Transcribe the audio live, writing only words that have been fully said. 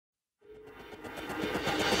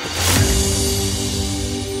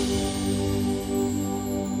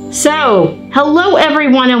So, hello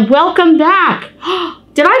everyone and welcome back.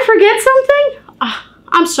 Did I forget something?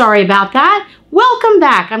 I'm sorry about that. Welcome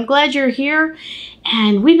back. I'm glad you're here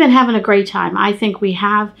and we've been having a great time. I think we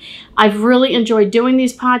have. I've really enjoyed doing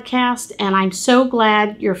these podcasts and I'm so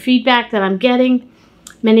glad your feedback that I'm getting.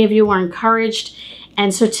 Many of you are encouraged.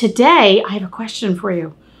 And so today I have a question for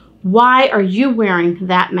you. Why are you wearing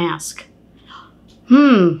that mask?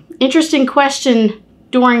 Interesting question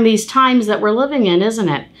during these times that we're living in, isn't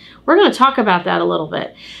it? We're going to talk about that a little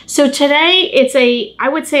bit. So today I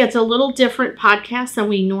would say it's a little different podcast than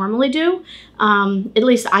we normally do. At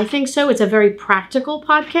least I think so. It's a very practical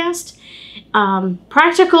podcast.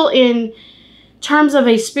 Practical in terms of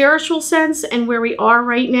a spiritual sense and where we are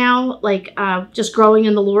right now, like just growing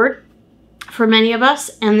in the Lord for many of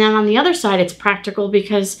us. And then on the other side, it's practical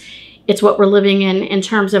because it's what we're living in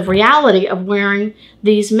terms of reality of wearing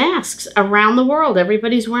these masks around the world.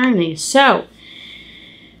 Everybody's wearing these. So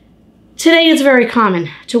today it's very common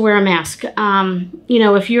to wear a mask.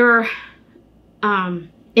 If you're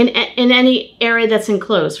in any area that's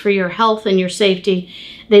enclosed for your health and your safety,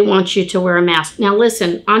 they want you to wear a mask. Now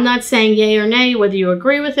listen, I'm not saying yay or nay, whether you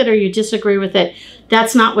agree with it or you disagree with it.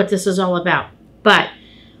 That's not what this is all about. But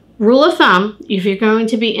rule of thumb, if you're going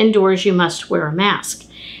to be indoors, you must wear a mask.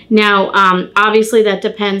 Now, obviously that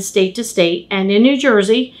depends state to state. And in New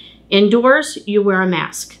Jersey, indoors, you wear a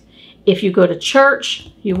mask. If you go to church,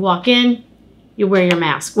 you walk in, you wear your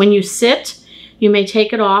mask. When you sit, you may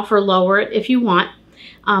take it off or lower it if you want.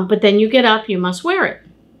 But then you get up, you must wear it.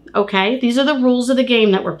 Okay? These are the rules of the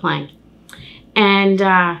game that we're playing. And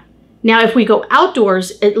now if we go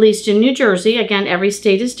outdoors, at least in New Jersey, again, every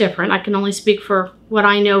state is different. I can only speak for what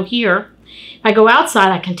I know here. If I go outside,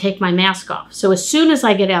 I can take my mask off. So as soon as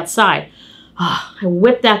I get outside, I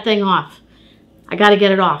whip that thing off. I got to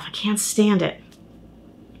get it off. I can't stand it.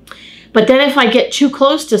 But then if I get too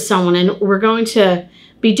close to someone and we're going to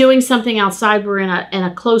be doing something outside, we're in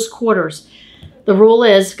a close quarters, the rule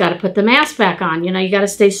is got to put the mask back on. You got to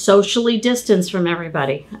stay socially distanced from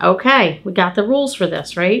everybody. Okay, we got the rules for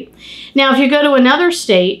this, right? Now, if you go to another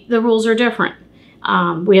state, the rules are different.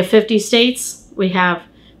 We have 50 states. We have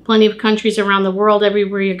plenty of countries around the world.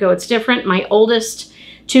 Everywhere you go, it's different. My oldest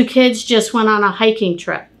 2 kids just went on a hiking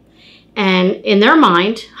trip. And in their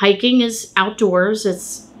mind, hiking is outdoors.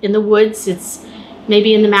 It's in the woods. It's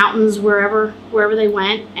maybe in the mountains, wherever they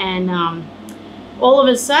went. And all of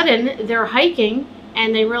a sudden, they're hiking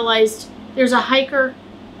and they realized there's a hiker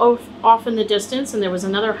off in the distance and there was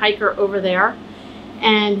another hiker over there.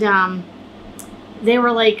 And they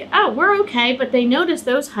were like, oh, we're okay. But they noticed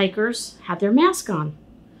those hikers had their mask on.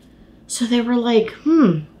 So they were like,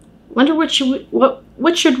 wonder what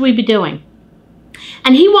should we be doing?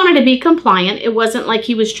 And he wanted to be compliant. It wasn't like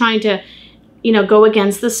he was trying to, go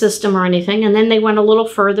against the system or anything. And then they went a little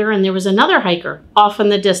further and there was another hiker off in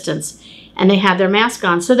the distance and they had their mask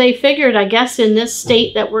on. So they figured, I guess in this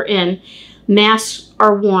state that we're in, masks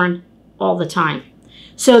are worn all the time.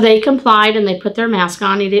 So they complied and they put their mask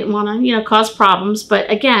on. He didn't want to, cause problems.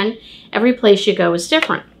 But again, every place you go is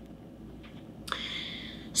different.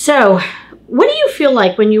 So what do you feel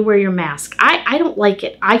like when you wear your mask? I don't like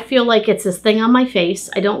it. I feel like it's this thing on my face.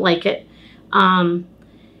 I don't like it.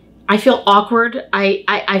 I feel awkward.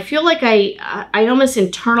 I feel like I almost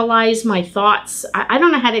internalize my thoughts. I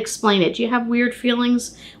don't know how to explain it. Do you have weird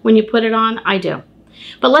feelings when you put it on? I do.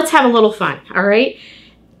 But let's have a little fun, all right?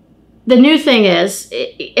 The new thing is,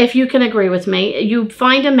 if you can agree with me, you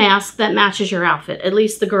find a mask that matches your outfit. At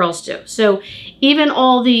least the girls do. So even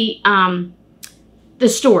all the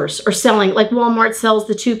stores are selling, like Walmart sells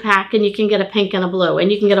the 2-pack and you can get a pink and a blue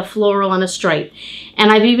and you can get a floral and a stripe.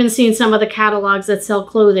 And I've even seen some of the catalogs that sell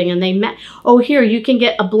clothing and here you can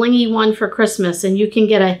get a blingy one for Christmas and you can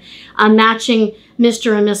get a matching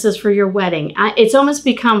Mr. and Mrs. for your wedding. It's almost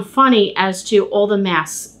become funny as to all the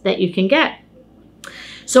masks that you can get.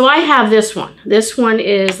 So I have this one. This one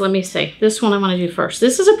is, let me see, this one I want to do first.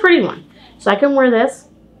 This is a pretty one. So I can wear this.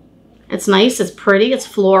 It's nice, it's pretty, it's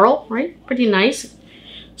floral, right? Pretty nice.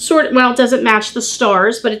 Well, it doesn't match the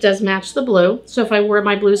stars, but it does match the blue. So if I wear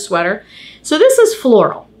my blue sweater. So this is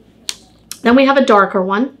floral. Then we have a darker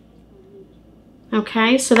one.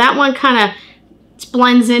 Okay, so that one kind of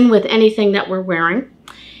blends in with anything that we're wearing.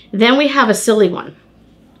 Then we have a silly one.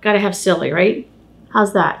 Got to have silly, right?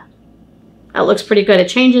 How's that? That looks pretty good. It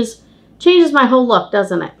changes my whole look,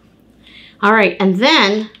 doesn't it? All right, and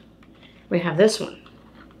then we have this one.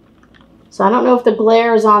 So I don't know if the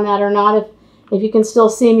glare is on that or not, if you can still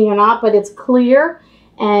see me or not, but it's clear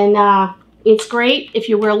and it's great. If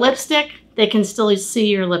you wear lipstick, they can still see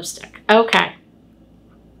your lipstick. Okay.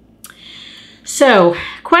 So,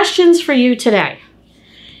 questions for you today.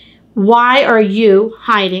 Why are you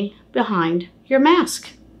hiding behind your mask?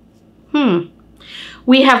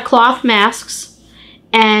 We have cloth masks,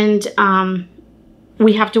 and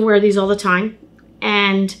we have to wear these all the time.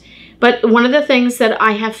 But one of the things that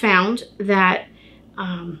I have found that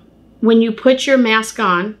when you put your mask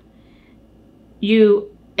on,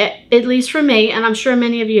 you, at least for me, and I'm sure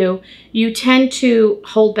many of you, you tend to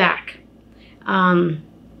hold back.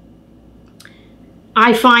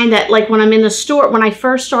 I find that, like, when I'm in the store, when I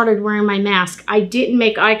first started wearing my mask, I didn't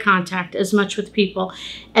make eye contact as much with people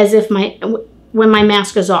as if when my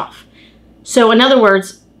mask is off. So in other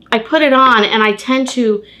words, I put it on and I tend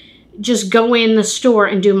to just go in the store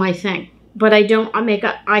and do my thing, but I don't make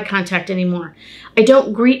eye contact anymore. I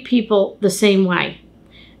don't greet people the same way.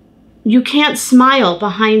 You can't smile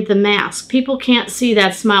behind the mask. People can't see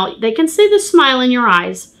that smile. They can see the smile in your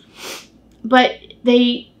eyes, but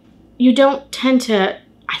you don't tend to,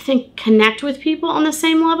 I think, connect with people on the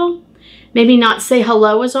same level. Maybe not say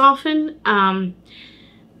hello as often. I've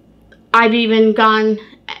even gone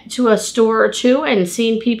to a store or two and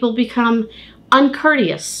seen people become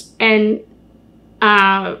uncourteous and,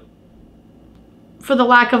 for the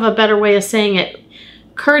lack of a better way of saying it,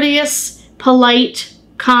 courteous, polite,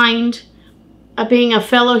 kind, being a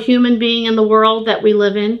fellow human being in the world that we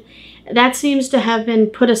live in. That seems to have been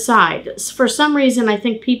put aside. For some reason, I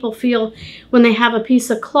think people feel when they have a piece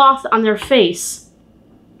of cloth on their face,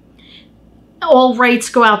 all rights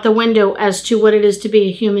go out the window as to what it is to be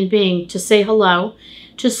a human being, to say hello,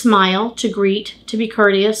 to smile, to greet, to be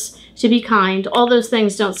courteous, to be kind. All those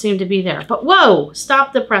things don't seem to be there. But whoa,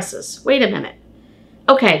 stop the presses. Wait a minute.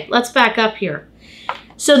 Okay, let's back up here.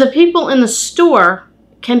 So the people in the store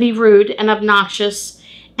can be rude and obnoxious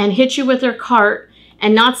and hit you with their cart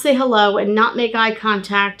and not say hello and not make eye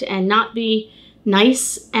contact and not be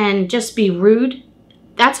nice and just be rude.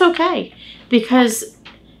 That's okay, because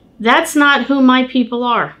that's not who my people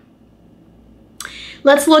are.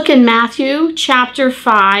 Let's look in Matthew chapter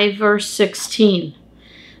 5, verse 16.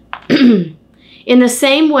 In the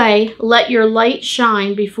same way, let your light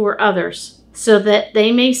shine before others, so that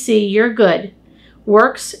they may see your good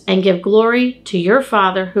works and give glory to your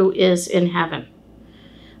Father who is in heaven.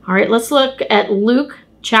 All right, let's look at Luke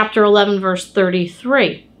chapter 11, verse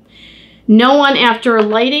 33. No one, after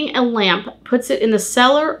lighting a lamp, puts it in the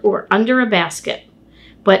cellar or under a basket,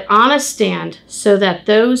 but on a stand, so that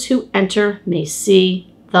those who enter may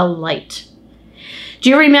see the light. Do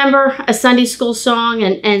you remember a Sunday school song?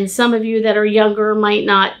 And some of you that are younger might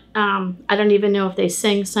not. I don't even know if they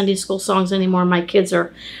sing Sunday school songs anymore. My kids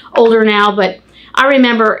are older now, but I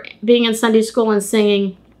remember being in Sunday school and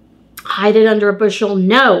singing, hide it under a bushel,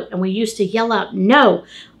 no. And we used to yell out, no,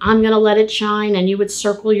 I'm going to let it shine. And you would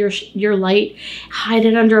circle your light, hide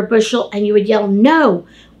it under a bushel, and you would yell, no,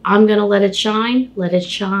 I'm going to let it shine, let it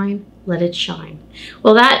shine, let it shine.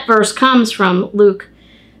 Well, that verse comes from Luke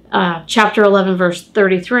chapter 11, verse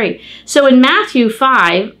 33. So in Matthew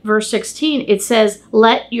 5, verse 16, it says,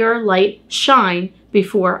 let your light shine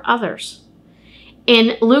before others.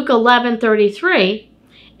 In Luke 11:33,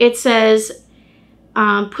 it says,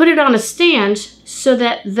 put it on a stand so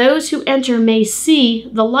that those who enter may see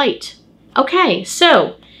the light. Okay,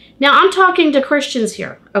 so now I'm talking to Christians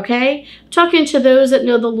here, okay? I'm talking to those that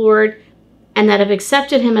know the Lord and that have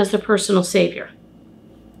accepted him as their personal Savior.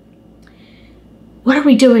 What are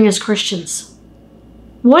we doing as Christians?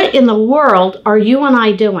 What in the world are you and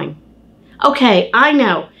I doing? Okay, I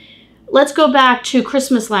know. Let's go back to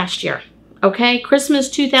Christmas last year. Okay, Christmas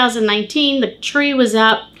 2019, the tree was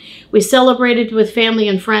up. We celebrated with family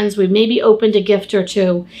and friends. We maybe opened a gift or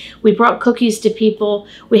two. We brought cookies to people.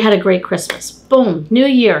 We had a great Christmas. Boom, new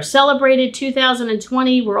year. Celebrated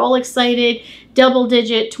 2020. We're all excited. Double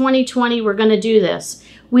digit, 2020, we're going to do this.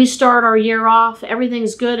 We start our year off.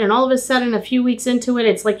 Everything's good. And all of a sudden, a few weeks into it,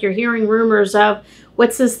 it's like you're hearing rumors of,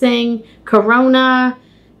 what's this thing? Corona,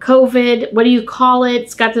 COVID, what do you call it?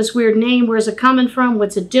 It's got this weird name. Where's it coming from?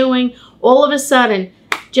 What's it doing? All of a sudden,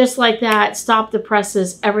 just like that, stop the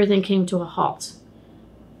presses, everything came to a halt.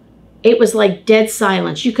 It was like dead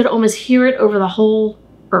silence. You could almost hear it over the whole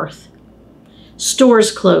earth.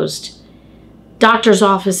 Stores closed. Doctor's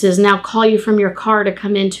offices now call you from your car to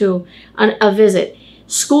come into a visit.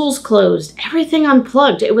 Schools closed. Everything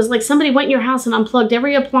unplugged. It was like somebody went in your house and unplugged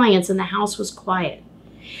every appliance and the house was quiet.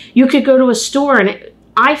 You could go to a store, and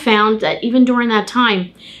I found that even during that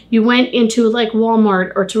time, you went into like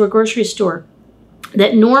Walmart or to a grocery store,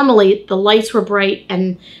 that normally the lights were bright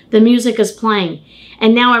and the music is playing.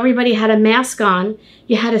 And now everybody had a mask on.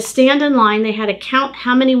 You had to stand in line. They had to count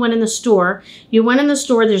how many went in the store. You went in the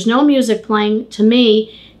store. There's no music playing. To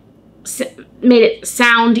me, made it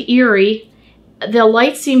sound eerie. the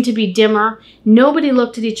lights seemed to be dimmer. Nobody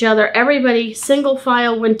looked at each other. Everybody, single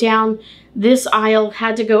file, went down this aisle,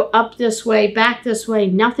 had to go up this way, back this way.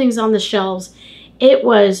 Nothing's on the shelves. It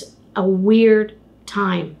was a weird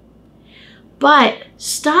time. But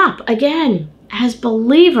stop again. As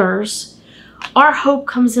believers, our hope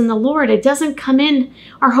comes in the Lord. It doesn't come in.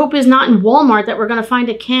 Our hope is not in Walmart that we're going to find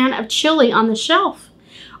a can of chili on the shelf.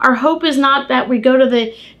 Our hope is not that we go to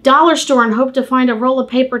the dollar store and hope to find a roll of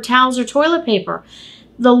paper towels or toilet paper.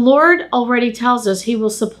 The Lord already tells us He will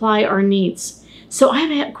supply our needs. So I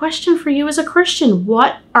have a question for you as a Christian.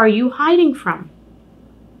 What are you hiding from?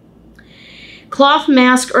 Cloth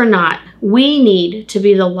mask or not, we need to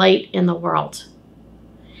be the light in the world.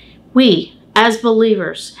 We, as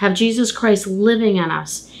believers, have Jesus Christ living in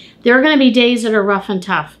us. There are going to be days that are rough and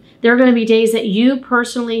tough. There are going to be days that you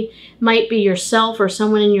personally might be yourself or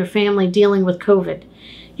someone in your family dealing with COVID.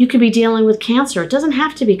 You could be dealing with cancer. It doesn't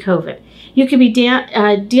have to be COVID. You could be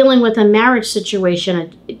dealing with a marriage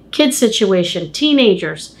situation, a kid situation,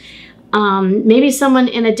 teenagers, maybe someone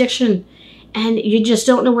in addiction, and you just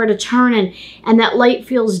don't know where to turn, and that light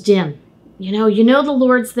feels dim. You know the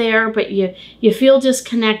Lord's there, but you feel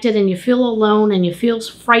disconnected, and you feel alone, and you feel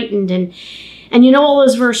frightened, and you know all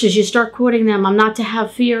those verses. You start quoting them. I'm not to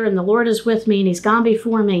have fear, and the Lord is with me, and He's gone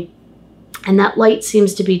before me. And that light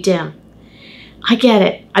seems to be dim. I get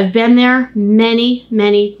it. I've been there many,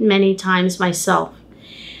 many, many times myself.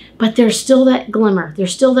 But there's still that glimmer.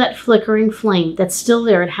 There's still that flickering flame that's still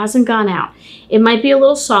there. It hasn't gone out. It might be a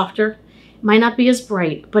little softer. It might not be as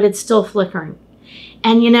bright, but it's still flickering.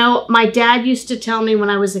 And my dad used to tell me when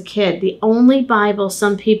I was a kid, the only Bible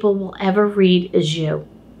some people will ever read is you.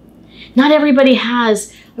 Not everybody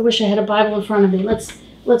has. I wish I had a Bible in front of me.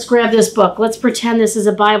 Let's grab this book. Let's pretend this is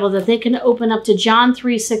a Bible that they can open up to John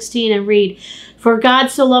 3:16 and read. For God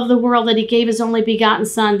so loved the world that He gave His only begotten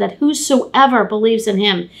Son, that whosoever believes in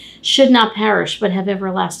Him should not perish but have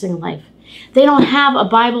everlasting life. They don't have a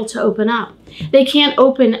Bible to open up. They can't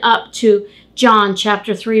open up to John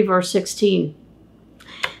chapter 3 verse 16.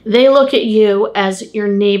 They look at you as your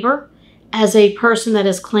neighbor, as a person that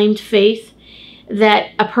has claimed faith,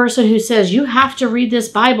 that a person who says, you have to read this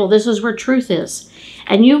Bible, this is where truth is.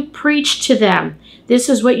 And you preach to them, this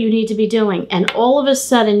is what you need to be doing. And all of a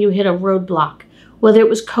sudden you hit a roadblock, whether it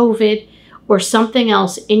was COVID or something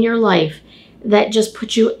else in your life that just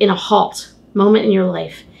put you in a halt moment in your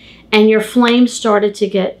life. And your flame started to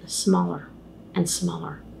get smaller and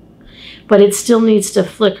smaller. But it still needs to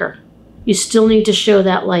flicker. You still need to show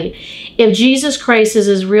that light. If Jesus Christ is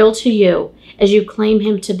as real to you as you claim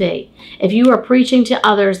Him to be, if you are preaching to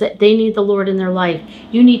others that they need the Lord in their life,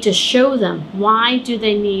 you need to show them why do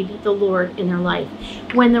they need the Lord in their life.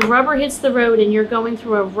 When the rubber hits the road and you're going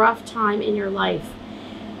through a rough time in your life,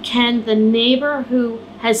 can the neighbor who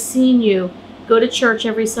has seen you go to church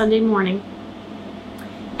every Sunday morning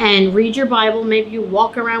and read your Bible, maybe you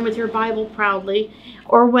walk around with your Bible proudly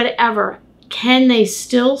or whatever, can they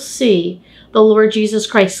still see the Lord Jesus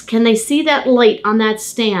Christ? Can they see that light on that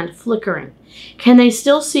stand flickering? Can they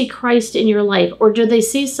still see Christ in your life? Or do they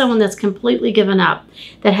see someone that's completely given up,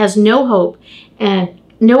 that has no hope and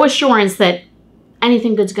no assurance that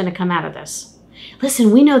anything good's going to come out of this?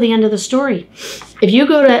 Listen, we know the end of the story. If you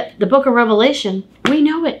go to the book of Revelation, we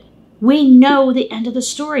know it. We know the end of the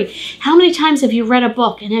story. How many times have you read a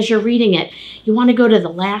book and as you're reading it, you want to go to the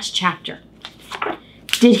last chapter?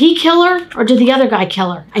 Did he kill her or did the other guy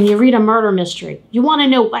kill her? And you read a murder mystery. You want to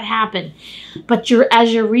know what happened. But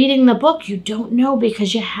as you're reading the book, you don't know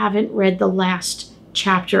because you haven't read the last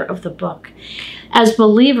chapter of the book. As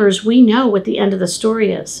believers, we know what the end of the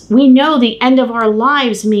story is. We know the end of our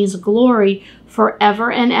lives means glory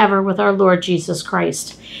forever and ever with our Lord Jesus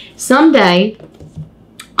Christ. Someday,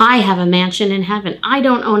 I have a mansion in heaven. I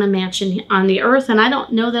don't own a mansion on the earth, and I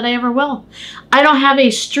don't know that I ever will. I don't have a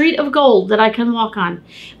street of gold that I can walk on.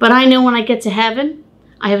 But I know when I get to heaven,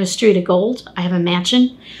 I have a street of gold. I have a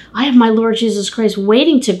mansion. I have my Lord Jesus Christ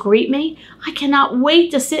waiting to greet me. I cannot wait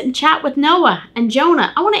to sit and chat with Noah and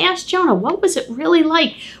Jonah. I want to ask Jonah, what was it really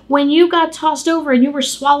like when you got tossed over and you were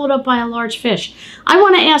swallowed up by a large fish? I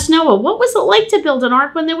want to ask Noah, what was it like to build an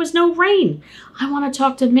ark when there was no rain? I want to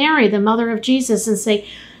talk to Mary, the mother of Jesus, and say,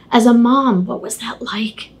 as a mom, what was that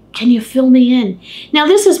like? Can you fill me in? Now,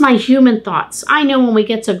 this is my human thoughts. I know when we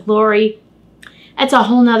get to glory, that's a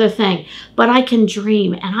whole nother thing. But I can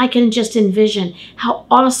dream and I can just envision how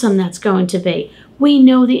awesome that's going to be. We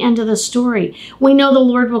know the end of the story. We know the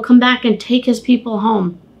Lord will come back and take His people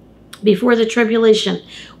home. before the tribulation.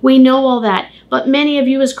 We know all that. But many of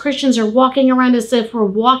you as Christians are walking around as if we're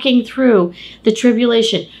walking through the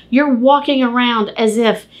tribulation. You're walking around as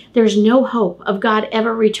if there's no hope of God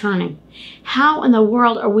ever returning. How in the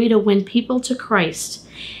world are we to win people to Christ?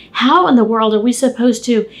 How in the world are we supposed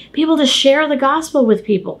to be able to share the gospel with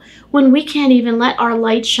people when we can't even let our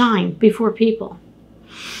light shine before people?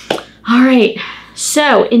 All right.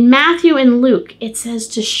 So in Matthew and Luke, it says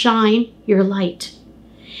to shine your light.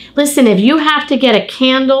 Listen, if you have to get a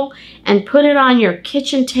candle and put it on your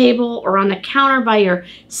kitchen table or on the counter by your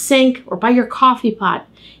sink or by your coffee pot,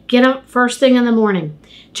 get up first thing in the morning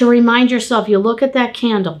to remind yourself, you look at that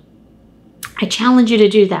candle. I challenge you to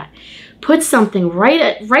do that. Put something,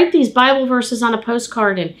 write these Bible verses on a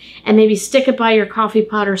postcard and maybe stick it by your coffee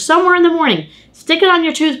pot or somewhere in the morning. Stick it on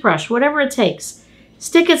your toothbrush, whatever it takes.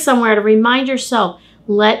 Stick it somewhere to remind yourself,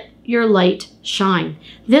 let your light shine.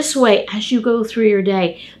 This way, as you go through your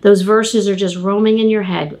day, those verses are just roaming in your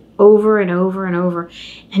head over and over and over.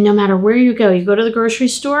 And no matter where you go to the grocery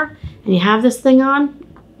store and you have this thing on,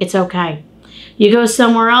 it's okay. You go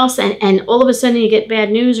somewhere else and all of a sudden you get bad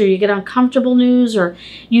news or you get uncomfortable news or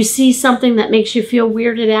you see something that makes you feel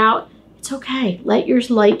weirded out. It's okay. Let your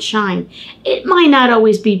light shine. It might not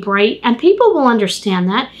always be bright, and people will understand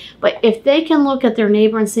that. But if they can look at their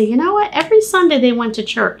neighbor and say, you know what? Every Sunday they went to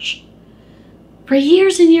church for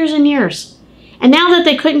years and years and years. And now that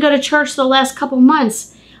they couldn't go to church the last couple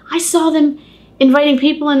months, I saw them inviting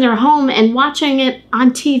people in their home and watching it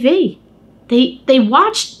on TV. They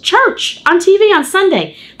watched church on TV on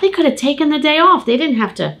Sunday. They could have taken the day off. They didn't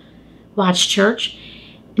have to watch church.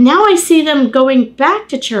 Now I see them going back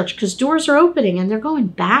to church because doors are opening and they're going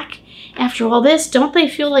back after all this. Don't they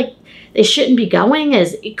feel like they shouldn't be going,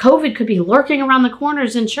 as COVID could be lurking around the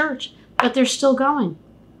corners in church, but they're still going?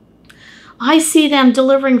 I see them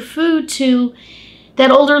delivering food to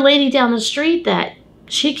that older lady down the street that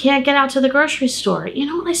she can't get out to the grocery store. You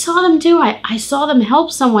know what I saw them do? I saw them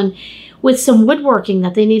help someone with some woodworking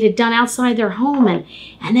that they needed done outside their home,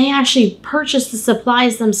 and they actually purchased the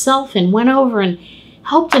supplies themselves and went over and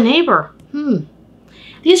helped a neighbor.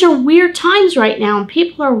 These are weird times right now, and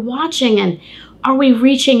people are watching. And are we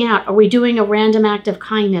reaching out? Are we doing a random act of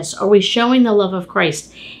kindness? Are we showing the love of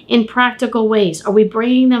Christ in practical ways? Are we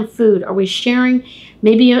bringing them food? Are we sharing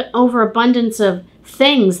maybe an overabundance of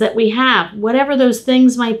things that we have, whatever those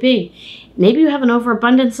things might be? Maybe you have an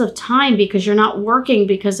overabundance of time because you're not working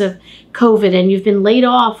because of COVID and you've been laid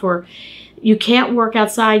off, or you can't work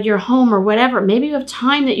outside your home or whatever. Maybe you have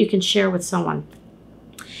time that you can share with someone.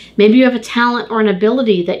 Maybe you have a talent or an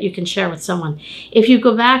ability that you can share with someone. If you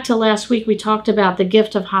go back to last week, we talked about the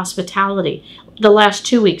gift of hospitality, the last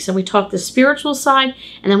 2 weeks, and we talked the spiritual side,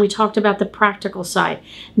 and then we talked about the practical side.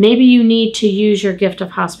 Maybe you need to use your gift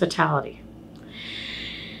of hospitality.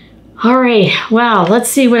 All right, well, let's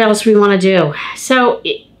see what else we want to do. So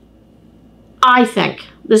I think,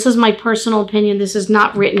 this is my personal opinion, this is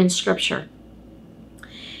not written in Scripture.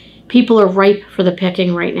 People are ripe for the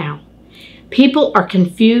picking right now. People are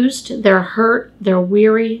confused, they're hurt, they're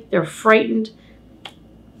weary, they're frightened.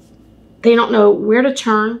 They don't know where to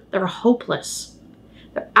turn, they're hopeless.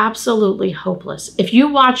 They're absolutely hopeless. If you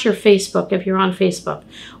watch your Facebook, if you're on Facebook,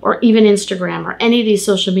 or even Instagram, or any of these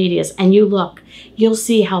social medias, and you look, you'll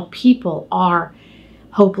see how people are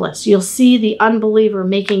hopeless. You'll see the unbeliever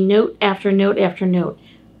making note after note after note.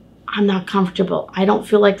 I'm not comfortable. I don't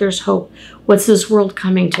feel like there's hope. What's this world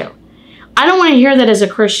coming to? I don't want to hear that as a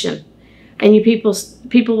Christian. And you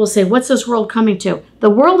people will say, what's this world coming to? The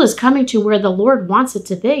world is coming to where the Lord wants it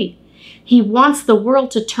to be. He wants the world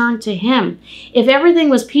to turn to Him. If everything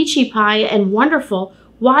was peachy pie and wonderful,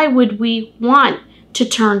 why would we want to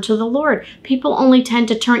turn to the Lord? People only tend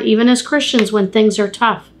to turn, even as Christians, when things are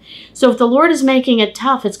tough. So if the Lord is making it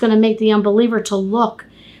tough, it's going to make the unbeliever to look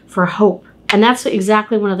for hope. And that's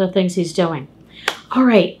exactly one of the things He's doing. All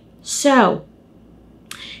right, so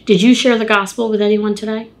did you share the gospel with anyone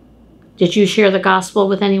today? Did you share the gospel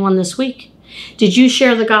with anyone this week? Did you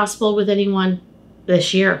share the gospel with anyone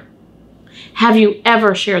this year? Have you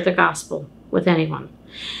ever shared the gospel with anyone?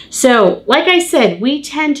 So, like I said, we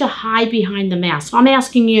tend to hide behind the mask. I'm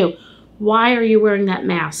asking you, why are you wearing that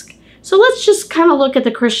mask? So let's just kind of look at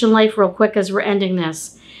the Christian life real quick as we're ending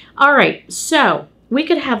this. All right, so we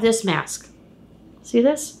could have this mask. See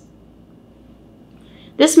this?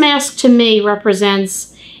 This mask to me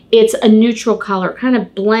represents, it's a neutral color. It kind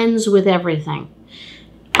of blends with everything.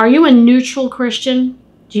 Are you a neutral Christian?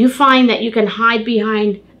 Do you find that you can hide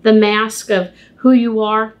behind the mask of who you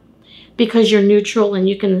are because you're neutral and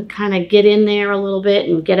you can kind of get in there a little bit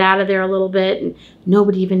and get out of there a little bit and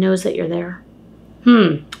nobody even knows that you're there?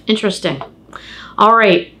 Interesting. All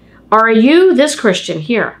right. Or are you this Christian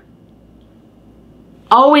here?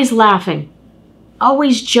 Always laughing,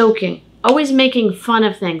 always joking, always making fun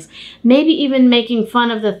of things. Maybe even making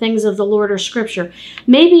fun of the things of the Lord or Scripture.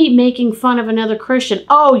 Maybe making fun of another Christian.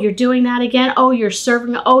 Oh, you're doing that again? Oh, you're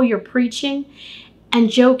serving? Oh, you're preaching? And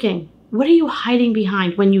joking. What are you hiding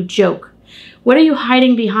behind when you joke? What are you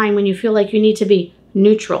hiding behind when you feel like you need to be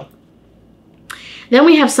neutral? Then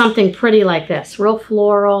we have something pretty like this, real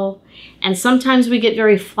floral. And sometimes we get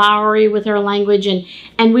very flowery with our language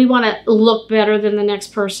and we want to look better than the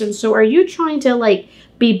next person. So are you trying to like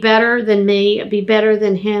be better than me, be better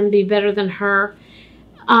than him, be better than her?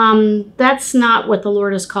 That's not what the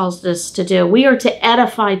Lord has called us to do. We are to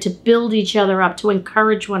edify, to build each other up, to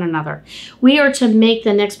encourage one another. We are to make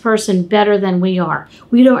the next person better than we are.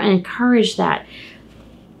 We don't encourage that.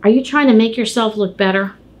 Are you trying to make yourself look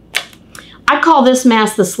better? I call this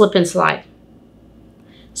mask the slip and slide.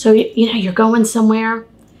 So, you're going somewhere.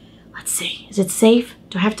 Let's see. Is it safe?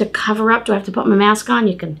 Do I have to cover up? Do I have to put my mask on?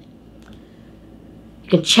 You can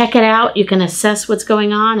check it out. You can assess what's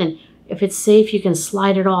going on. And if it's safe, you can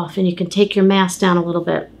slide it off and you can take your mask down a little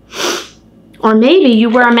bit. Or maybe you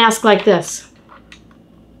wear a mask like this.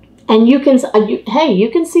 And you can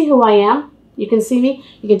see who I am. You can see me.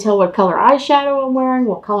 You can tell what color eyeshadow I'm wearing,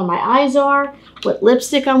 what color my eyes are, what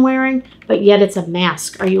lipstick I'm wearing. But yet it's a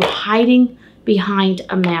mask. Are you hiding behind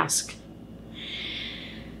a mask?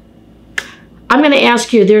 I'm going to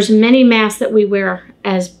ask you, there's many masks that we wear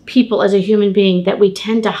as people, as a human being, that we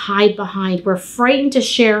tend to hide behind. We're frightened to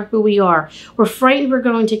share who we are. We're frightened we're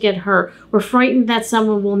going to get hurt. We're frightened that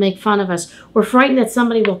someone will make fun of us. We're frightened that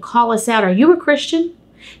somebody will call us out. Are you a Christian?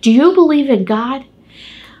 Do you believe in God?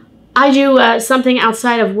 I do something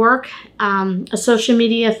outside of work, a social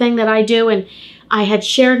media thing that I do, and I had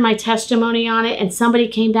shared my testimony on it, and somebody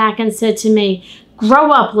came back and said to me,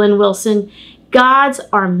 "Grow up, Lynn Wilson. Gods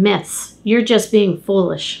are myths. You're just being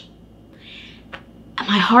foolish." And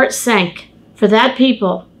my heart sank for that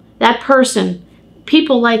person,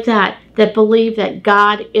 people like that believe that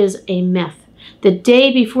God is a myth. The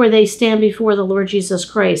day before they stand before the Lord Jesus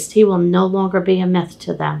Christ, he will no longer be a myth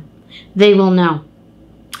to them. They will know.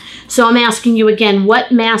 So I'm asking you again,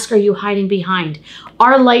 what mask are you hiding behind?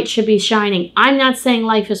 Our light should be shining. I'm not saying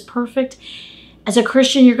life is perfect. As a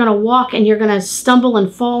Christian, you're going to walk and you're going to stumble and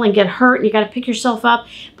fall and get hurt and you got to pick yourself up,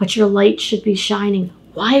 but your light should be shining.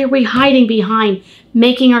 Why are we hiding behind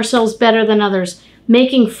making ourselves better than others,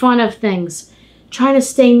 making fun of things, trying to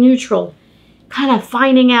stay neutral, kind of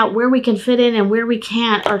finding out where we can fit in and where we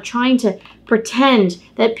can't, or trying to pretend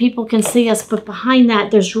that people can see us, but behind that,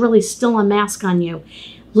 there's really still a mask on you.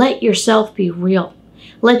 Let yourself be real.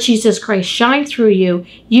 Let Jesus Christ shine through you.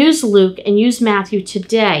 Use Luke and use Matthew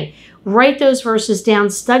today. Write those verses down,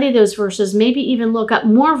 study those verses, maybe even look up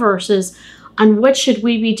more verses on what should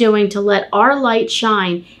we be doing to let our light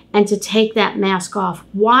shine and to take that mask off.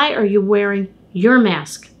 Why are you wearing your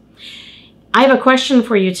mask? I have a question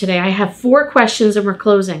for you today. I have 4 questions and we're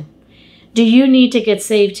closing. Do you need to get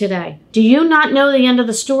saved today? Do you not know the end of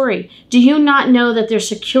the story? Do you not know that there's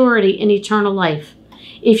security in eternal life?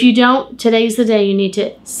 If you don't, today's the day you need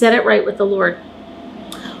to set it right with the Lord.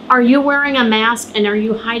 Are you wearing a mask and are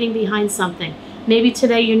you hiding behind something? Maybe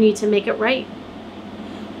today you need to make it right.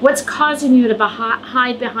 What's causing you to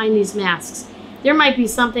hide behind these masks? There might be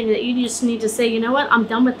something that you just need to say, you know what, I'm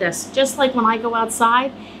done with this. Just like when I go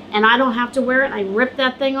outside and I don't have to wear it, I rip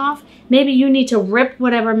that thing off. Maybe you need to rip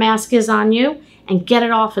whatever mask is on you and get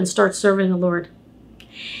it off and start serving the Lord.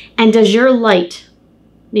 And does your light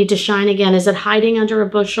need to shine again? Is it hiding under a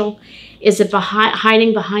bushel? Is it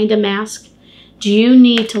hiding behind a mask? Do you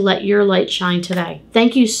need to let your light shine today?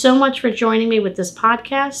 Thank you so much for joining me with this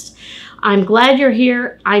podcast. I'm glad you're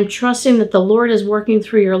here. I'm trusting that the Lord is working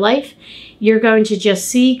through your life. You're going to just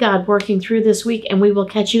see God working through this week, and we will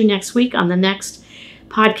catch you next week on the next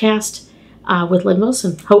podcast with Lynn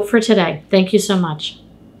Wilson. Hope for today. Thank you so much.